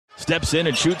steps in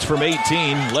and shoots from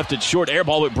 18. Left it short, air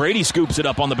ball, but Brady scoops it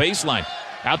up on the baseline.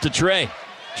 Out to Trey.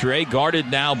 Trey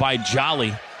guarded now by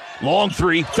Jolly. Long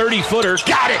three, 30-footer.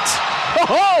 Got it!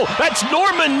 Oh, that's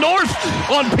Norman North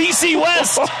on PC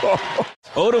West.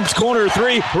 Odom's corner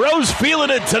three. Rose feeling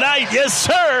it tonight. Yes,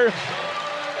 sir.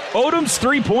 Odom's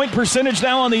three-point percentage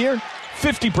now on the year,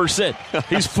 50%.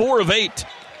 He's 4 of 8.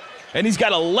 And he's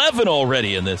got 11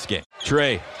 already in this game.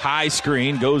 Trey, high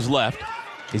screen, goes left.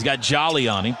 He's got Jolly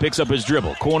on him, picks up his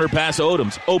dribble. Corner pass,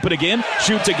 Odoms. Open again,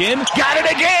 shoots again, got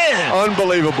it again!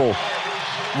 Unbelievable.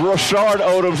 Rashard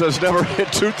Odoms has never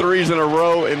hit 2 threes in a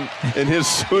row in his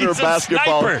Sooner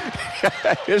basketball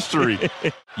history.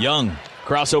 Young,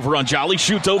 crossover on Jolly,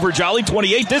 shoots over Jolly,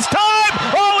 28 this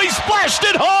time! Oh, he splashed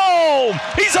it home!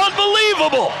 He's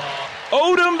unbelievable!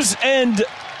 Odoms and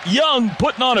Young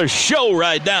putting on a show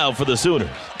right now for the Sooners.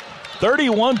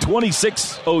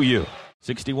 31-26 OU.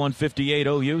 61-58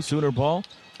 OU, Sooner ball.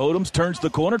 Odoms turns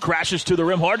the corner, crashes to the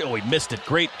rim hard. Oh, he missed it.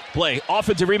 Great play.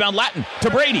 Offensive rebound, Latin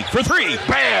to Brady for 3.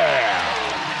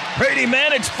 Bam! Brady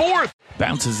Mannix, 4th.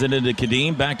 Bounces it into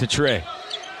Kadeem, back to Trey.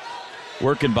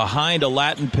 Working behind a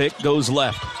Latin pick, goes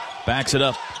left. Backs it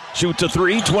up. Shoots a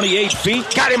 3, 28 feet.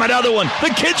 Got him another one. The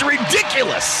kid's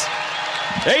ridiculous.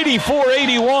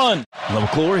 84-81.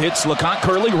 LeClaire hits LeConte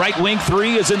Curley. Right wing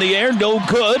 3 is in the air. No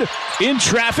good. In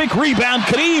traffic. Rebound.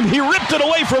 Kadeem. He ripped it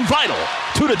away from Vital.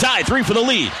 2 to tie. 3 for the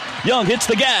lead. Young hits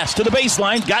the gas to the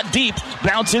baseline. Got deep.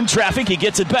 Bounce in traffic. He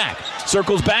gets it back.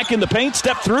 Circles back in the paint.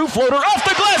 Step through. Floater off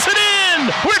the glass and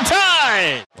in. We're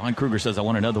tied. Lon Kruger says, I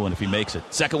want another one if he makes it.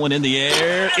 Second one in the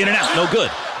air. In and out. No good.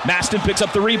 Maston picks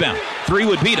up the rebound. 3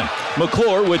 would beat him.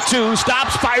 McClure with 2.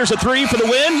 Stops. Fires a 3 for the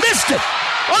win. Missed it.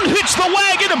 Unhitch the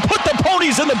wagon and put the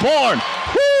ponies in the barn.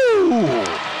 Woo!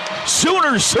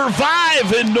 Sooners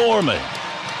survive in Norman.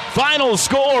 Final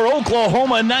score,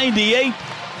 Oklahoma 98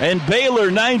 and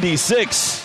Baylor 96.